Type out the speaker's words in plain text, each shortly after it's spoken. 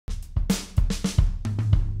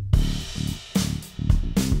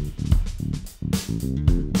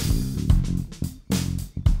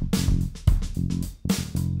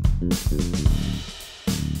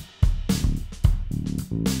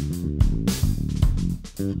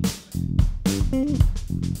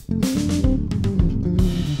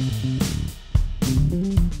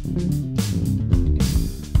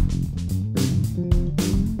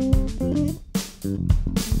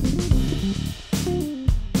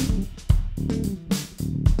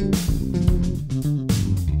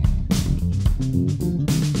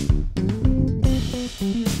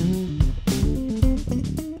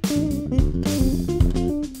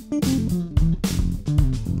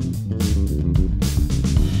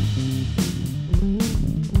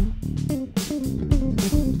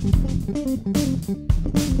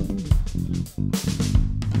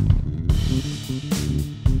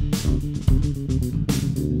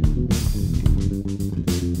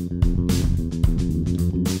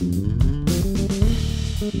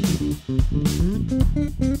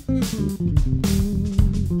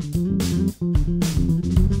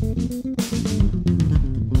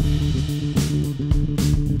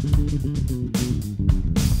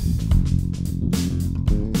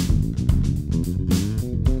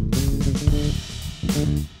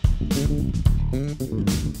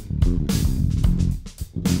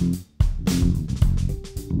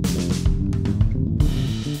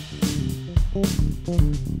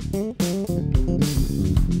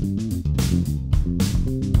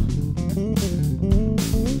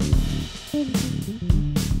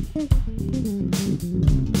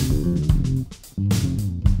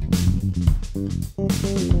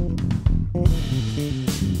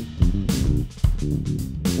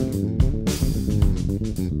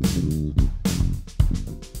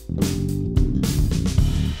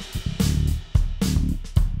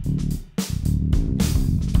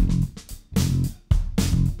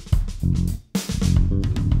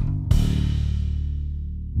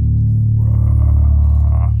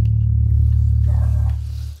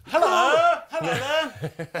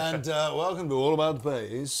And welcome to All About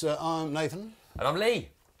Bass. I'm Nathan. And I'm Lee.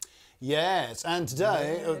 Yes, and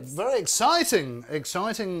today, very exciting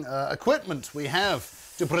equipment we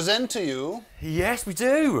have to present to you. Yes, we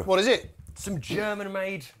do. What is it? Some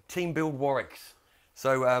German-made team-build Warwicks.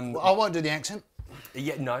 So, well, I won't do the accent.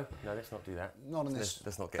 Yeah, no, let's not do that. Not in this.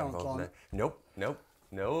 Let's not get involved in that.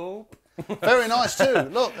 Nope. Very nice too.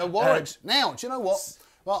 Look, a Warwick. Now, do you know what?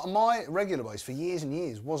 Well, my regular bass for years and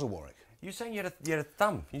years was a Warwick. You were saying you had a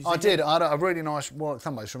thumb. I did. I had a really nice Warwick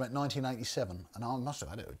thumb bass from about 1987, and I must have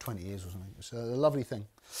had it 20 years or something. It's a lovely thing.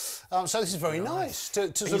 So this is very nice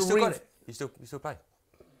to sort of read. You still play?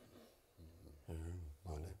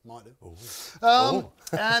 Might do.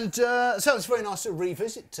 And so it's very nice to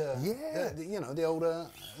revisit. You know, the old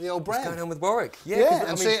brand. What's going on with Warwick? Yeah,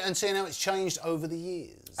 and seeing how it's changed over the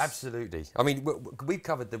years. Absolutely. I mean, we've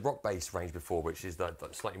covered the rock bass range before, which is the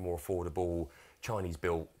slightly more affordable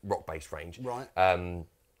Chinese-built rock bass range. Right.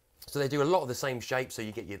 So they do a lot of the same shapes. So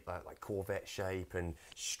you get your like Corvette shape and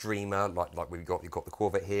streamer, like you've got the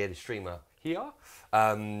Corvette here, the streamer here,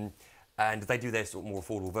 and they do their sort of more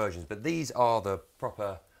affordable versions. But these are the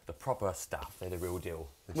proper stuff. They're the real deal.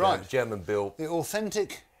 Right. German built. The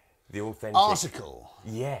authentic article.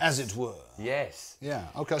 Yes. As it were. Yes. Yeah.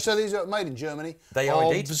 Okay. So these are made in Germany. They are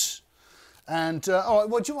indeed. And all right,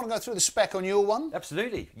 well, do you want to go through the spec on your one?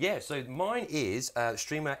 Absolutely. Yeah. So mine is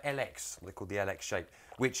Streamer LX. They're called the LX shape,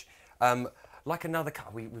 which, like another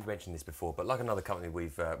company, we've mentioned this before, but like another company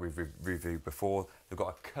we've reviewed before, they've got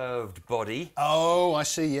a curved body. Oh, I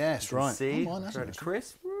see. Yes, right. See, that's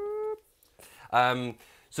crisp.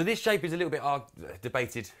 So this shape is a little bit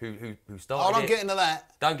debated who started it. Don't get into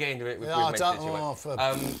that. Don't get into it.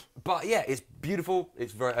 But yeah, it's beautiful.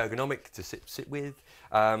 It's very ergonomic to sit with.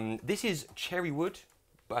 This is cherry wood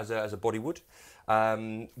as a body wood.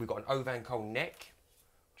 We've got an Ovancol neck,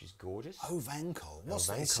 which is gorgeous. Ovancol? What's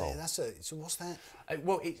that? So what's that?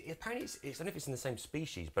 Well, apparently I don't know if it's in the same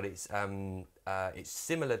species, but it's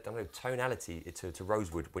similar tonality to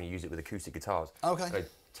rosewood when you use it with acoustic guitars. Okay. So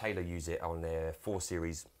Taylor use it on their 4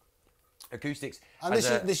 Series acoustics. And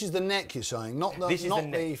this is the neck, you're saying, not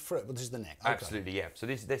the fret, but this is the neck. Okay. Absolutely, yeah. So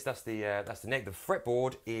that's the neck. The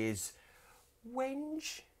fretboard is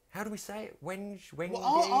wenge. How do we say it? Wenge. Well,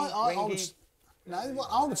 I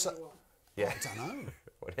would say. Yeah. I don't know.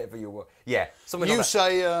 Whatever you want. Yeah. Something you like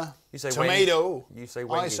say that. You say tomato. You say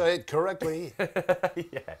I say it correctly.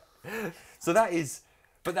 Yeah. So that is.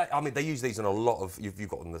 But they use these on a lot of. You've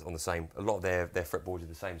got on the same. A lot of their fretboards are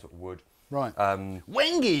the same sort of wood. Right.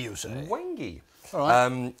 Wengy, you say? Wengy. All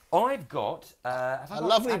right. I've got a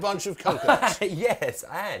lovely bunch of coconuts. Yes,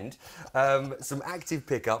 and some active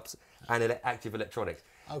pickups and active electronics.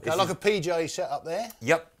 Okay, like a PJ setup there.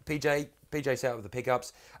 Yep, PJ setup with the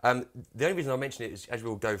pickups. The only reason I mention it is, as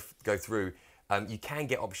we'll go through, you can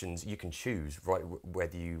get options. You can choose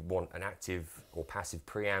whether you want an active or passive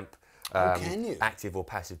preamp. Can you? Active or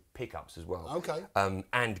passive pickups as well. Okay.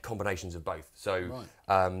 And combinations of both. So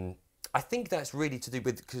I think that's really to do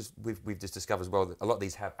with, because we've just discovered as well that a lot of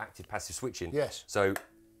these have active passive switching. Yes. So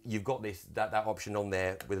you've got that option on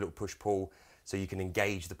there with a little push pull, so you can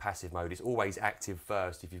engage the passive mode. It's always active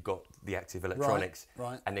first if you've got the active electronics,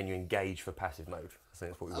 right. And then you engage for passive mode. I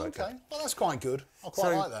think that's what we worked out. Okay, well that's quite good. I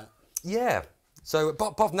quite like that. Yeah. So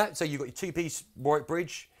apart from that, so you've got your 2-piece Warwick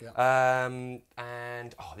bridge, and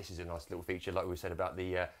this is a nice little feature, like we said about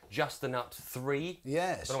the Just the Nut 3.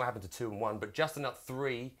 Yes. I don't know what happened to 2 and 1, but Just the Nut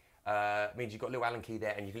 3 means you've got a little Allen key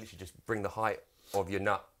there, and you can literally just bring the height of your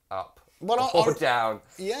nut up or down.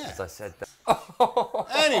 Yeah. As I said that.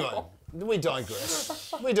 Anyway, We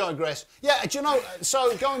digress. We digress. Yeah, do you know,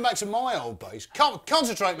 so going back to my old bass,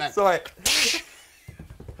 concentrate, man. Sorry.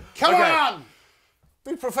 Come on!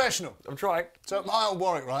 Be professional. I'm trying. So my old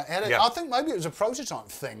Warwick, right, had I think maybe it was a prototype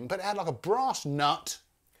thing, but it had like a brass nut.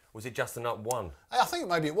 Was it just the nut one? I think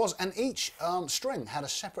maybe it was, and each string had a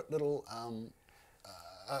separate little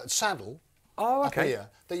saddle up here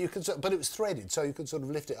that you could, but it was threaded, so you could sort of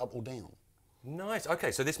lift it up or down. Nice.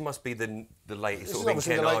 Okay, so this must be the latest This sort is of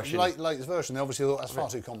obviously incarnation. the latest version. They obviously thought that's far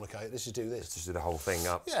too complicated. Let's just do this. Just do the whole thing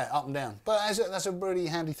up. Yeah, up and down. But that's a really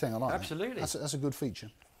handy thing. I like Absolutely. that. That's a good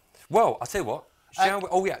feature. Well, I'll tell you what. Shall we?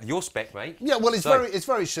 Oh yeah, your spec, mate. Yeah, well, it's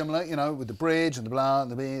very similar, you know, with the bridge and the blah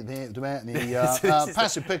and the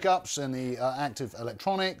passive pickups and the active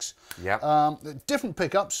electronics. Yeah. Different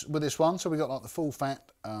pickups with this one, so we got like the full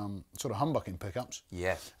fat sort of humbucking pickups.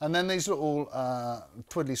 Yeah. And then these little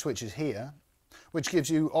twiddly switches here, which gives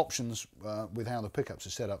you options with how the pickups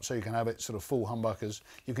are set up. So you can have it sort of full humbuckers.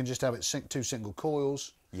 You can just have it two single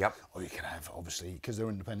coils. Yep. Or you can have, obviously, because they're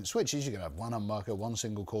independent switches, you can have one humbucker, one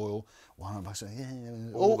single coil, one humbucker.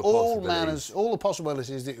 Yeah, all manners, all the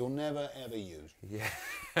possibilities that you'll never ever use. Yeah.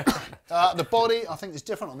 The body, I think, is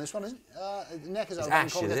different on this one, isn't it? The neck is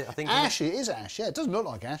ash, is it? I think ash. It is ash. Yeah, it doesn't look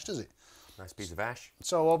like ash, does it? Nice piece of ash.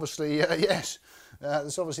 So obviously, yes,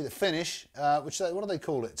 there's obviously the finish, which what do they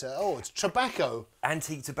call it? It's tobacco.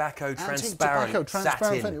 Antique tobacco transparent. Antique tobacco transparent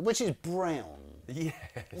satin. finish, which is brown. Yes.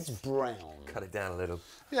 It's brown. Cut it down a little.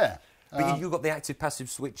 Yeah. But you've got the active passive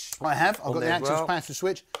switch. I have. I've got the active well. passive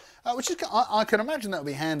switch, which is I can imagine that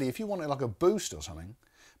would be handy if you wanted like a boost or something,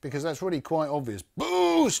 because that's really quite obvious.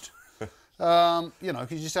 Boost. You know,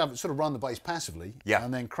 because you just have it sort of run the bass passively,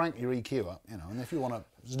 and then crank your EQ up, you know, and if you want to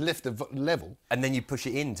lift the level, and then you push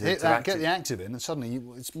it in to hit that, get the active in, and suddenly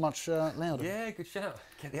it's much louder. Yeah, good shout.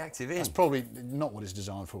 Get the active in. That's probably not what it's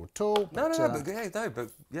designed for at all. But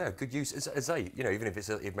good use. As I say, you know, even if it's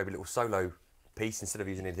maybe a little solo piece, instead of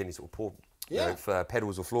using it in any sort of you know, for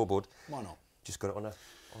pedals or floorboard, why not? Just got it on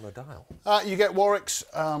a dial. You get Warwick's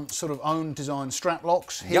sort of own design strap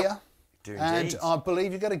locks here. Yep. And I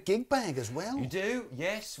believe you get a gig bag as well. You do,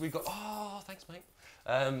 yes. We've got. Oh, thanks, mate.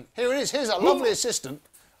 Here it is. Here's our lovely assistant,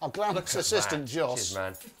 our glamorous assistant, Joss. Cheers,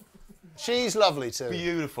 man. She's lovely too.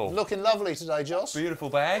 Beautiful. Looking lovely today, Joss.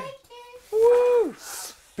 Beautiful bag. Woo!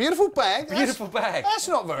 Beautiful bag. Beautiful bag. That's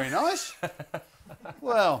not very nice.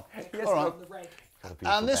 Well, yes, all right.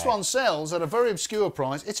 And this one sells at a very obscure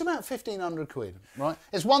price. It's about 1,500 quid, right?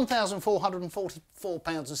 It's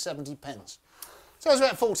 £1,444.70. So it's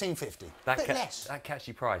about 14.50. Bit less. That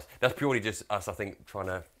catchy price. That's purely just us, I think, trying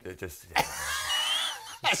to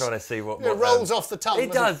trying to see what. It rolls off the tongue.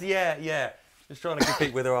 It does, yeah. Just trying to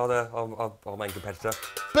compete with our main competitor.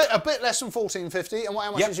 A bit less than 14.50. And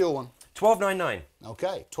how much is your one? $12.99.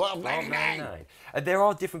 Okay, $12.99. There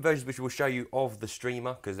are different versions which we'll show you of the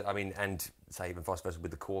Streamer, because I mean, and say even vice versa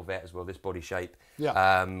with the Corvette as well. This body shape.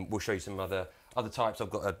 Yeah. We'll show you some other types. I've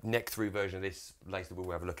got a neck-through version of this later that we'll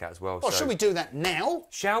have a look at as well. Well, should we do that now?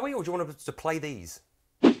 Shall we, or do you want us to play these?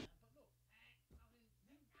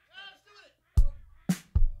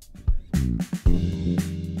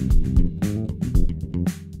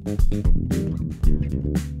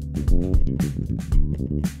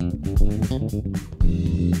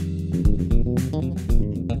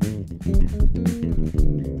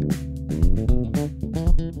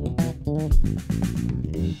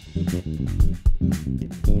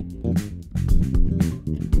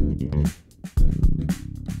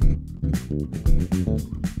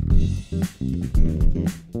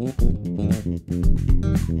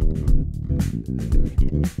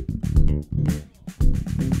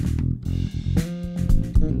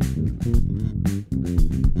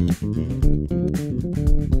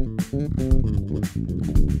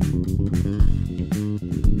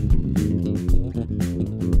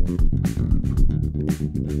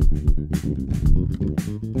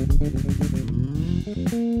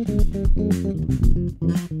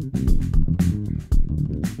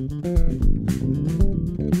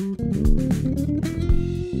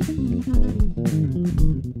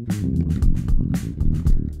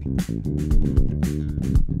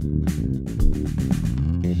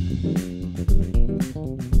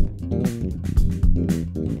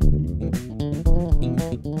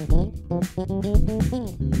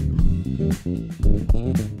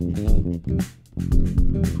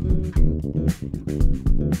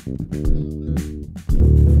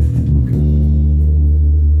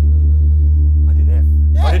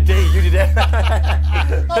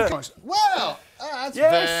 Well,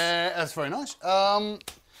 that's very nice.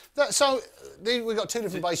 We've got two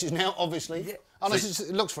different basses now, obviously. Yeah.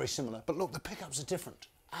 It looks very similar, but look, the pickups are different.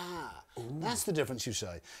 Ah, that's the difference, you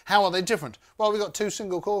say. How are they different? Well, we've got 2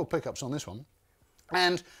 single coil pickups on this one,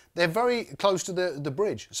 and they're very close to the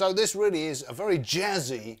bridge. So this really is a very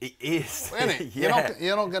jazzy. It is. Isn't it? Yeah.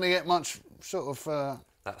 You're not going to get much sort of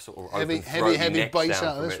that sort of heavy bass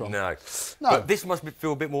out of this one. No. But this must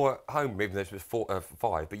feel a bit more at home, even though it's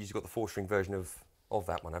 5. But you've got the 4-string version of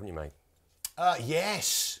that one, haven't you, mate?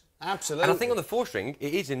 Yes, absolutely. And I think on the 4-string,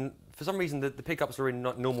 it is in. For some reason, the pickups are in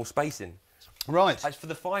normal spacing. Right. As for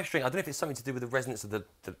the 5-string, I don't know if it's something to do with the resonance of the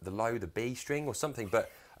low, the B string or something,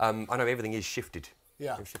 but I know everything is shifted.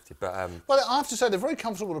 Yeah. Shifted, but, well, I have to say they're very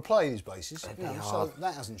comfortable to play, these basses. So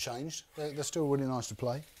that hasn't changed. They're still really nice to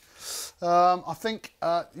play. I think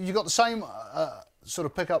you've got the same sort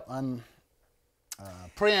of pickup and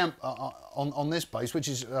preamp on this bass, which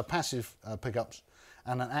is passive pickups,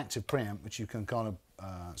 and an active preamp, which you can kind of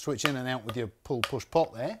switch in and out with your pull-push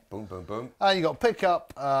pot there. Boom, boom, boom. You've got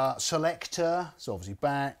pickup selector, so obviously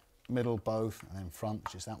back, middle, both, and then front,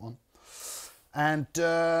 which is that one. And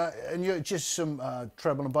you're just some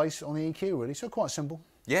treble and bass on the EQ, really, so quite simple.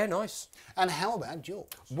 Yeah, nice. And how about yours?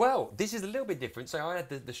 Well, this is a little bit different. So I had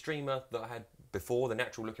the streamer that I had before, the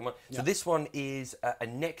natural looking one. So this one is a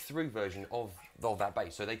neck through version of that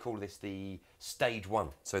bass. So they call this the stage 1.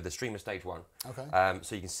 So the streamer stage 1. Okay.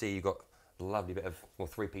 So you can see you've got a lovely bit of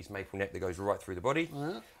 3-piece maple neck that goes right through the body.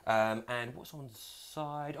 And what's on the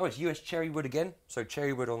side? Oh, it's US cherry wood again. So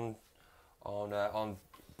cherry wood on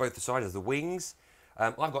both the sides of the wings.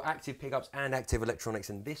 I've got active pickups and active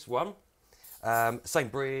electronics in this one. Same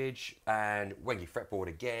bridge and Wengy fretboard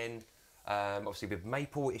again. Obviously with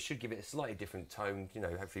maple, it should give it a slightly different tone. You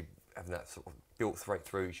know, hopefully having that sort of built right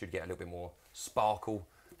through, you should get a little bit more sparkle,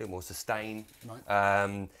 a little more sustain.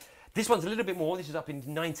 Right. This one's a little bit more. This is up in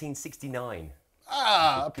 1969.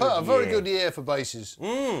 A very good year for basses.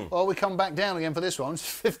 Well, we come back down again for this one.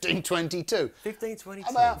 It's 1522. 1522.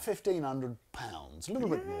 About £1,500, a little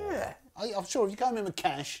bit more. I'm sure if you come in with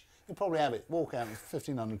cash, you'll probably have it. Walk out with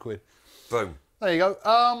 1,500 quid. Boom. There you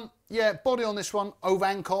go. Yeah, body on this one,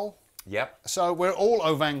 Ovancol. Yep. So we're all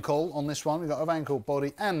Ovancol on this one. We've got Ovancol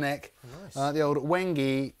body and neck. Nice. The old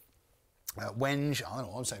Wengy. Wenge, I don't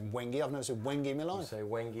know, I'm saying Wengy, I've never said Wengy in my life. You say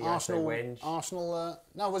Wengy, Arsenal, I say Wenge. Arsenal,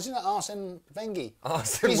 no, wasn't it Arsene Wenger?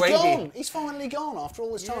 Arsene He's Wenger. gone, he's finally gone after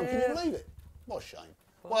all this time, can you believe it? What a shame.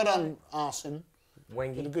 Well done, Arsene.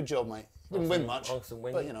 Wenger. Did a good job, mate. Didn't win much,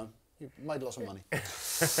 but you know, you made lots of money.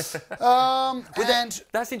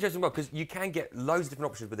 That's interesting, well, because you can get loads of different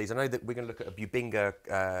options with these. I know that we're going to look at a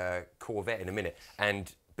Bubinga Corvette in a minute,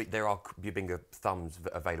 but there are Bubinga thumbs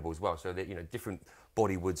available as well, so that, you know, different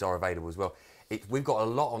Bollywoods are available as well. We've got a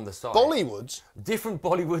lot on the side. Bollywoods? Different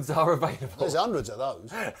Bollywoods are available. There's hundreds of those.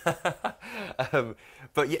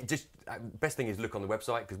 But yeah, just best thing is look on the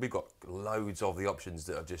website, because we've got loads of the options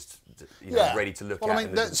that are just ready to look at. I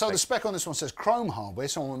mean, so the spec on this one says chrome hardware,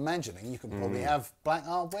 so I'm imagining you can probably have black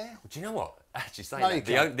hardware. Do you know what? Actually, saying no,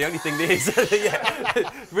 that, the only thing that is,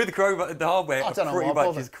 with the chrome, the hardware pretty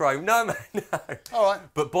much is chrome. No, man, no. All right.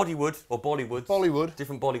 But Bodywood or Bollywood,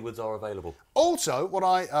 different Bollywoods are available. Also, what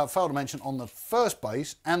I failed to mention on the first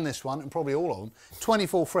bass and this one, and probably all of them,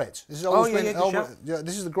 24 frets. This has always been.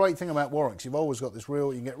 This is the great thing about Warwicks. You've always got this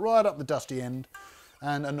reel. You can get right up the dusty end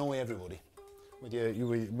and annoy everybody with your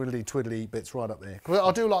widdly twiddly bits right up there.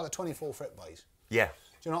 I do like a 24 fret bass. Yeah.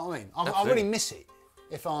 Do you know what I mean? I really miss it.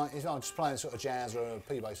 If I'm just playing sort of jazz or a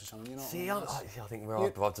P bass or something, you know. See, I think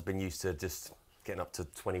I've been used to just getting up to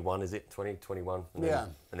 21. Is it 20, 21?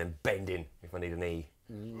 And then bending if I need an E.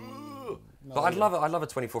 But I'd love a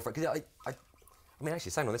 24 fret, because I mean,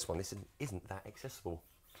 actually, saying on this one, this isn't that accessible.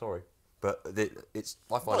 Sorry, but I find it's it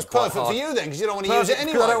quite perfect hard. for you then, because you don't want to use it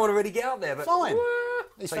anyway. I don't want to really get out there. But fine.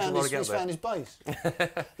 He's found his bass.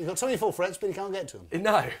 You've got 24 frets, but you can't get to them.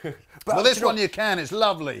 No. But this one you can. It's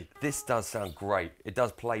lovely. This does sound great. It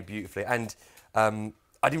does play beautifully, and I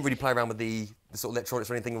didn't really play around with the sort of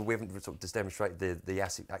electronics or anything. We haven't sort of just demonstrated the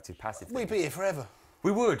active passive thing. We'd be here forever.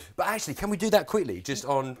 We would, but actually, can we do that quickly? Just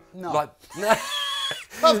on no. No.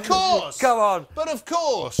 Of course. Come on. But of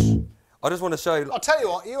course. I just want to show. I'll tell you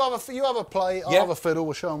what. You have a play. I'll have a fiddle.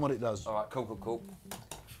 We'll show them what it does. All right. Cool.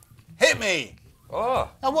 Hit me. Oh.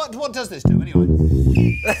 Now what does this do anyway?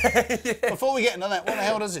 Before we get into that, what the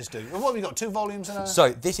hell does this do? What have we got? 2 volumes and a. So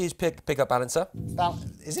this is pickup balancer.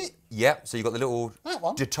 Is it? Yeah. So you got the little that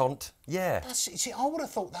one. detente. Yeah. See, I would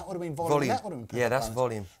have thought that would have been volume. That would have been that's balancer.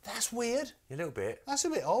 volume. That's weird. A little bit. That's a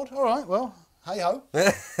bit odd. All right. Well, hey ho.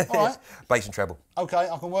 All right. Bass and treble. Okay,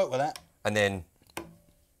 I can work with that. And then.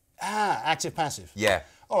 Active passive. Yeah.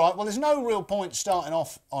 All right. Well, there's no real point starting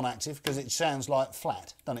off on active because it sounds like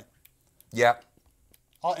flat, doesn't it? Yeah.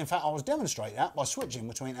 In fact, I was demonstrating that by switching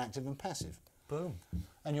between active and passive. Boom.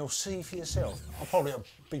 And you'll see for yourself. I'll probably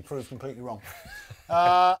be proved completely wrong.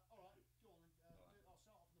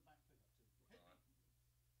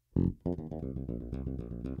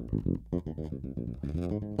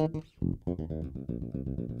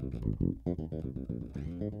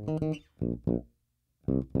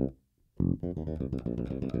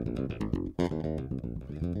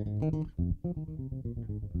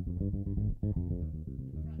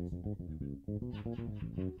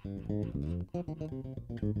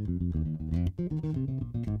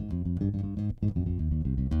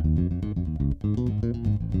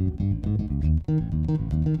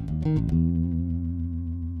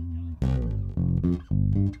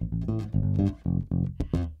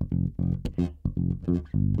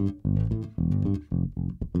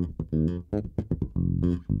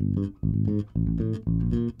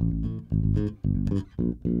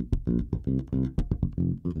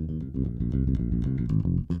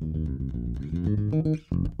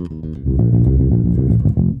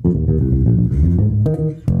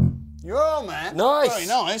 Yo, man. Nice. Very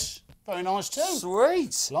nice. Very nice too.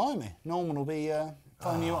 Sweet. Blimey. Norman will be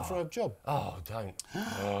phoning you up for a job. Oh, don't.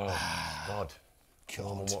 Oh, God.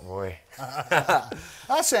 Norman Watt-Roy.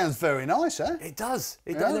 That sounds very nice, eh? It does.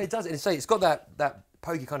 It does. It does. And it's got that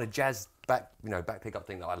pokey kind of jazz back pickup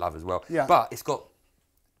thing that I love as well. Yeah. But it's got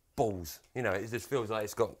balls. You know, it just feels like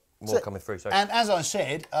it's got more coming through. So. And as I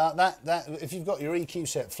said, that if you've got your EQ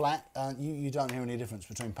set flat, you don't hear any difference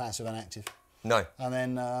between passive and active. No. And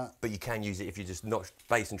then. But you can use it if you just notch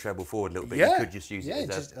bass and treble forward a little bit. Yeah. You could just use it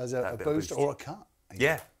as a boost or a cut.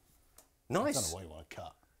 Yeah. I don't Nice. know why you want to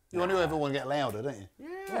cut. You ever want to get louder, don't you? Yeah.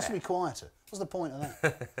 You want to be quieter. What's the point of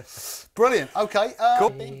that? Brilliant. Okay.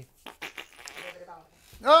 Cool.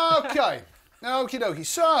 Okay. Okie dokie.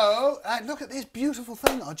 So, look at this beautiful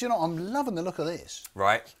thing. Do you know, I'm loving the look of this.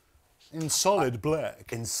 Right. In solid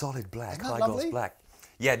black. In solid black, Isn't that high lovely? gloss black.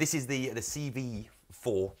 Yeah, this is the CV4,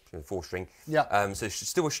 4-string. Yeah. So it's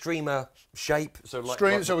still a streamer shape. So like,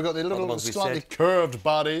 So we've got the little ones we slightly said. curved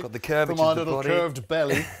body. Got the curvature for my of the little body. curved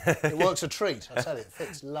belly. It works a treat. I tell you, it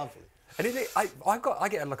fits lovely. And I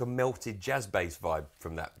get like a melted jazz bass vibe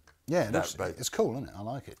from that. Yeah, that it's cool, isn't it? I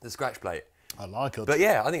like it. the scratch plate. I like it. But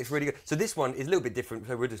yeah, I think it's really good. So this one is a little bit different.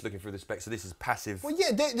 So we're just looking through the specs. So this is passive. Well,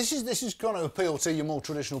 yeah, this is going to appeal to your more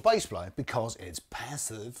traditional bass player because it's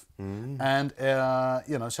passive, and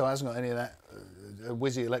you know, so it hasn't got any of that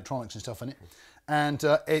whizzy electronics and stuff in it, and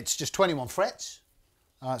it's just 21 frets,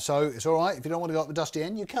 so it's all right if you don't want to go up the dusty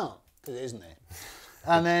end, you can't because it isn't there.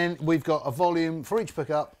 And then we've got a volume for each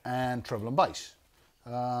pickup and treble and bass.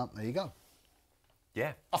 There you go.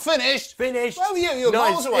 Yeah. I finished. Finished. Well, you were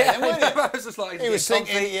miles away then, weren't you? I was just like, He was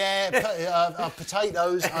thinking,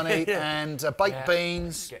 potatoes I need and baked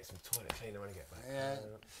beans. Get some toilet cleaner when I get back.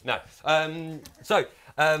 No.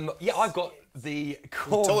 Yeah, I've got the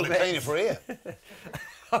Corvette. Toilet cleaner for here.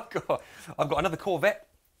 I've got another Corvette,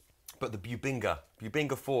 but the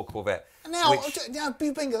Bubinga 4 Corvette. Now,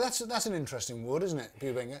 Bubinga, that's an interesting word, isn't it,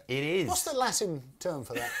 Bubinga? It is. What's the Latin term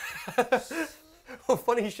for that? Well,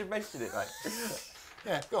 funny you should mention it, mate.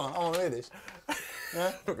 Yeah, go on, I want to hear this. Yeah?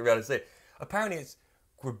 I'm not going to be able to say it. Apparently it's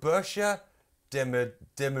Gribertia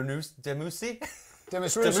Demusi?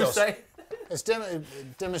 Demis Roussos. Demuse? It's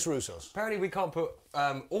Demis Roussos. Apparently we can't put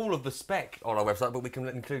all of the spec on our website, but we can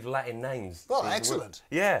include Latin names. Well, excellent.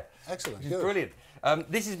 Yeah. Excellent, Which is good. brilliant.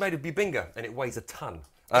 This is made of Bubinga, and it weighs a ton.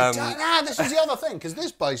 This is the other thing, because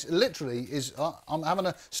this bass literally is... I'm having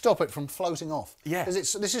to stop it from floating off. Yeah.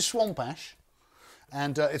 Because this is swamp ash,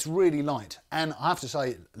 and it's really light. And I have to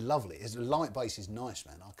say, lovely. It's a light bass is nice,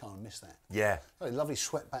 man. I can't miss that. Yeah. Very lovely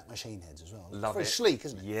swept-back machine heads as well. Love very it. sleek,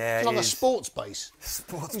 isn't it? Yeah, it's like it a is. sports bass.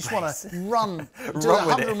 Sports You just bass. want to run, do a Run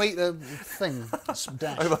with it. 100-metre thing,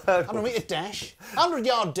 dash. Overheard 100-metre dash.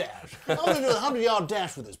 100-yard dash. I want to do a 100-yard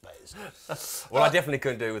dash with this bass. Well, I definitely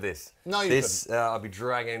couldn't do it with this. No, you this, I'd be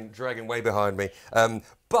dragging way behind me.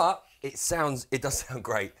 But it does sound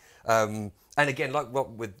great. And again, like what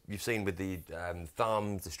you've seen with the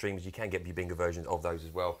thumbs, the streamers, you can get Bubinga versions of those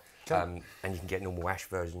as well. And you can get normal Ash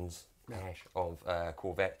versions of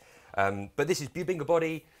Corvette. But this is Bubinga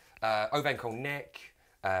body, Ovancol neck.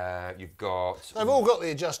 You've got... They've all got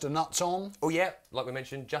the adjuster nuts on. Oh yeah, like we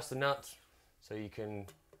mentioned, just the nut, so you can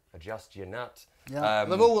adjust your nut. Yeah.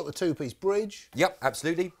 They've all got the two-piece bridge. Yep,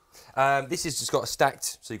 absolutely. This has just got a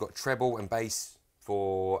stacked, so you've got treble and bass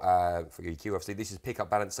for EQ, obviously. This is pickup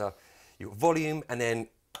balancer. You've got volume, and then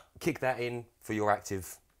kick that in for your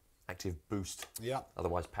active boost. Yeah.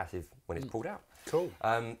 Otherwise passive when it's pulled out. Cool.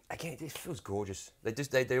 Again, it feels gorgeous.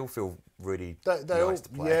 They all feel really They all, nice to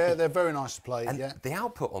play. Yeah, they're very nice to play. And yeah. the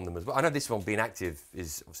output on them as well. I know this one being active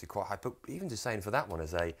is obviously quite high, but even just saying for that one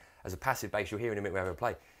as a as a passive bass, you'll hear in a minute when we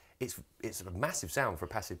play. It's a massive sound for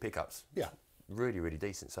passive pickups. Yeah. Really, really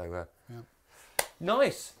decent. So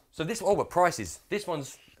nice. So this, but prices. This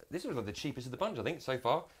was like the cheapest of the bunch, I think, so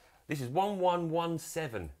far. This is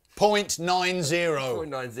 1117. 0.90.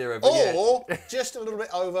 0.90. Or just a little bit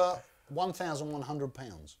over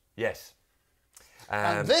 £1,100. Yes.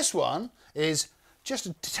 And this one is just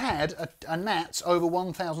a tad, a gnat's over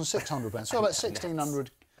 £1,600. So about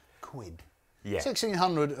 1,600 quid. Yeah.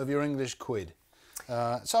 1,600 of your English quid.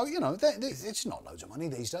 So, you know, it's not loads of money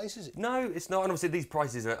these days, is it? No, it's not. And obviously these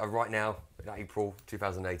prices are right now, in April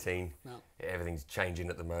 2018. No. Everything's changing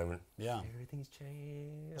at the moment. Yeah. Everything's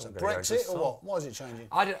changing. Is it Brexit or what? Why is it changing?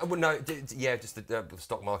 I don't. Well, no. Yeah, just the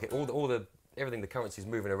stock market. Everything. The currency's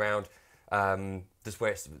moving around. Just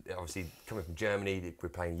where it's obviously coming from Germany. We're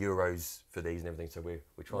paying euros for these and everything. So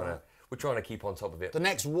we're trying to keep on top of it. The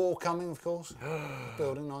next war coming, of course.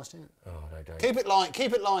 Building nice, isn't it? Oh no, don't. Keep it light.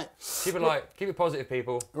 Keep it light. Keep it light. Keep it positive,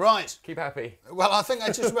 people. Right. Keep happy. Well, I think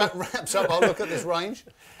that just about wraps up. I'll look at this range,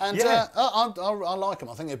 and Yeah. I like them.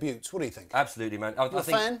 I think they're beauts. What do you think? Absolutely, man. You a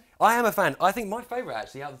fan? I am a fan. I think my favourite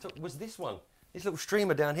actually out of the top was this one. This little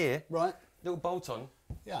streamer down here. Right. Little bolt on.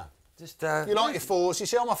 Yeah. Just. You like your fours? You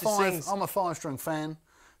see, I'm a sings. five-string fan.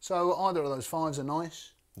 So either of those fives are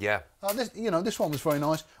nice. Yeah. This one was very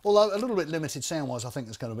nice. Although a little bit limited sound-wise, I think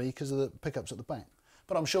it's going to be because of the pickups at the back.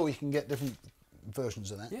 But I'm sure you can get different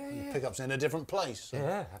versions of that. Yeah. Pickups in a different place. So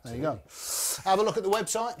Yeah, absolutely. there you go. Have a look at the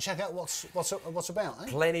website. Check out what's about. Eh?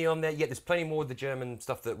 Plenty on there. Yeah, there's plenty more of the German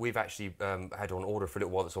stuff that we've actually had on order for a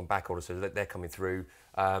little while. That's on back order, so they're coming through.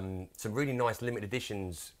 Some really nice limited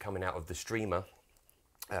editions coming out of the streamer.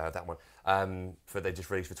 That one they just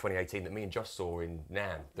released for 2018 that me and Josh saw in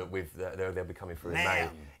NAM that they'll be coming through in May.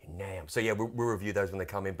 In NAM. So yeah, we'll review those when they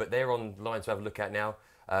come in. But they're online to have a look at now.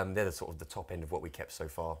 They're the sort of the top end of what we kept so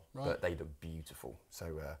far, but they look beautiful. So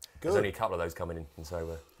there's only a couple of those coming in, and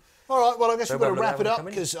so. All right, well, I guess we've got to wrap it up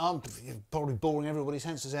because I'm probably boring everybody's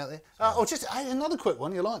senses out there. Just another quick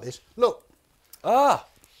one. You like this? Look.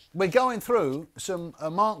 We're going through some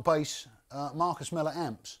Marcus Miller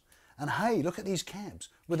amps. And hey, look at these cabs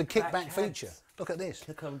with the kickback feature. Look at this.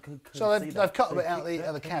 So they've cut a bit out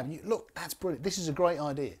of the cab. Look, that's brilliant. This is a great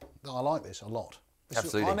idea. I like this a lot.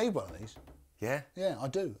 Absolutely. I need one of these. Yeah? Yeah, I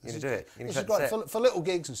do. You do it. This is great for little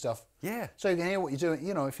gigs and stuff. Yeah. So you can hear what you're doing.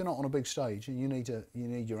 You know, if you're not on a big stage and you need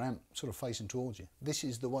your amp sort of facing towards you, this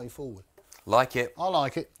is the way forward. Like it. I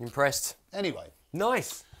like it. Impressed. Anyway.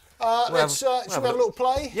 Nice. Should we have a little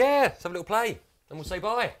play? Yeah, let's have a little play. And we'll say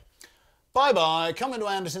bye. Bye-bye. Come into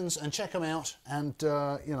Andertons and check them out and,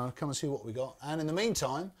 come and see what we got. And in the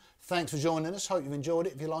meantime, thanks for joining us. Hope you've enjoyed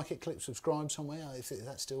it. If you like it, click subscribe somewhere. If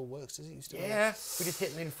that still works, does it? Yeah. We just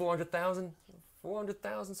hit nearly 400,000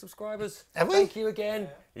 subscribers. Have we? Thank you again.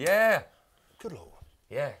 Yeah. Good Lord.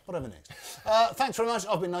 Yeah. Whatever next. Thanks very much.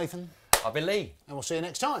 I've been Nathan. I've been Lee. And we'll see you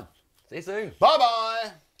next time. See you soon.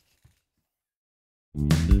 Bye-bye.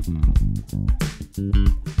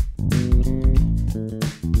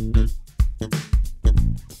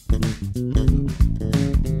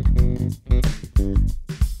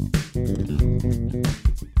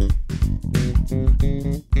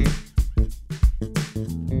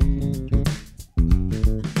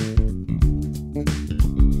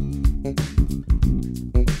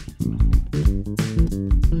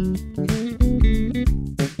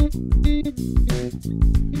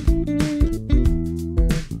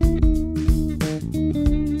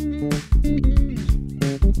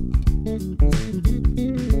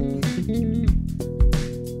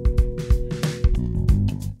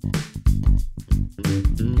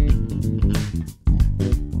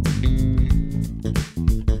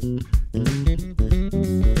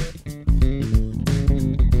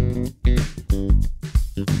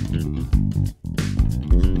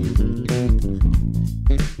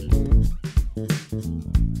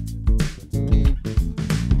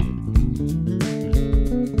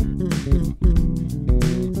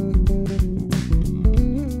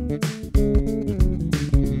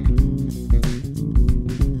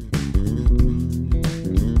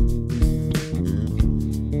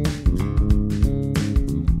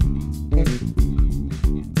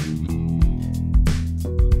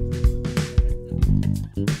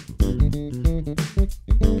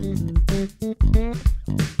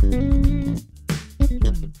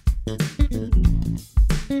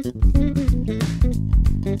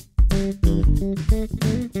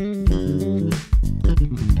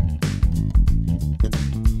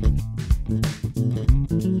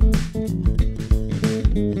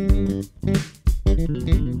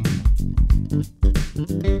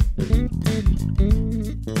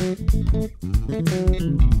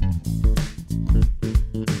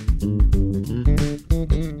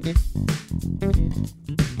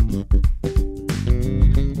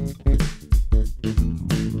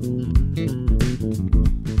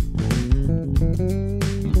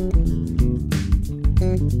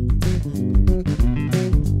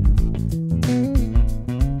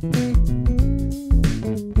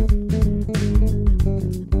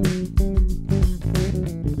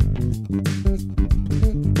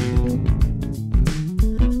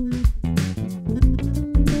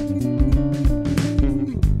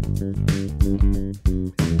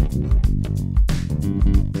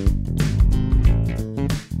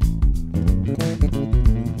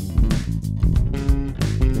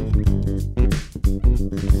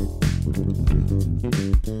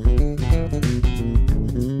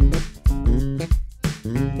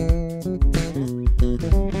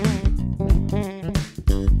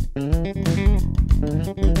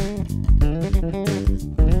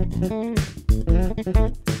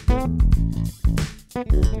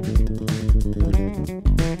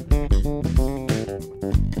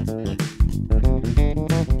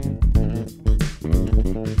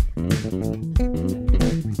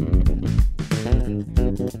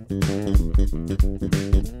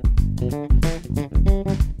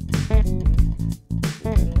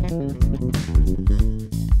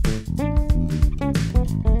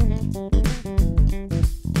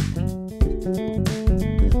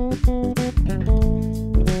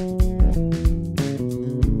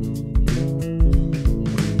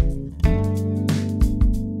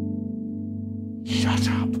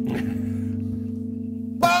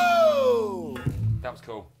 That was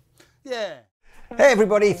cool. Yeah. Hey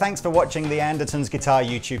everybody, thanks for watching the Andertons Guitar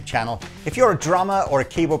YouTube channel. If you're a drummer or a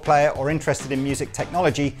keyboard player or interested in music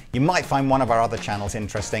technology, you might find one of our other channels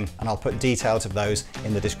interesting, and I'll put details of those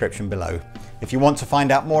in the description below. If you want to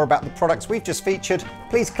find out more about the products we've just featured,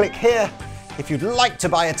 please click here. If you'd like to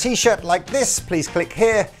buy a t-shirt like this, please click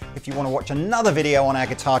here. If you want to watch another video on our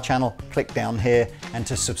guitar channel, click down here. And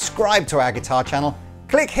to subscribe to our guitar channel,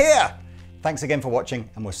 click here. Thanks again for watching,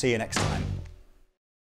 and we'll see you next time.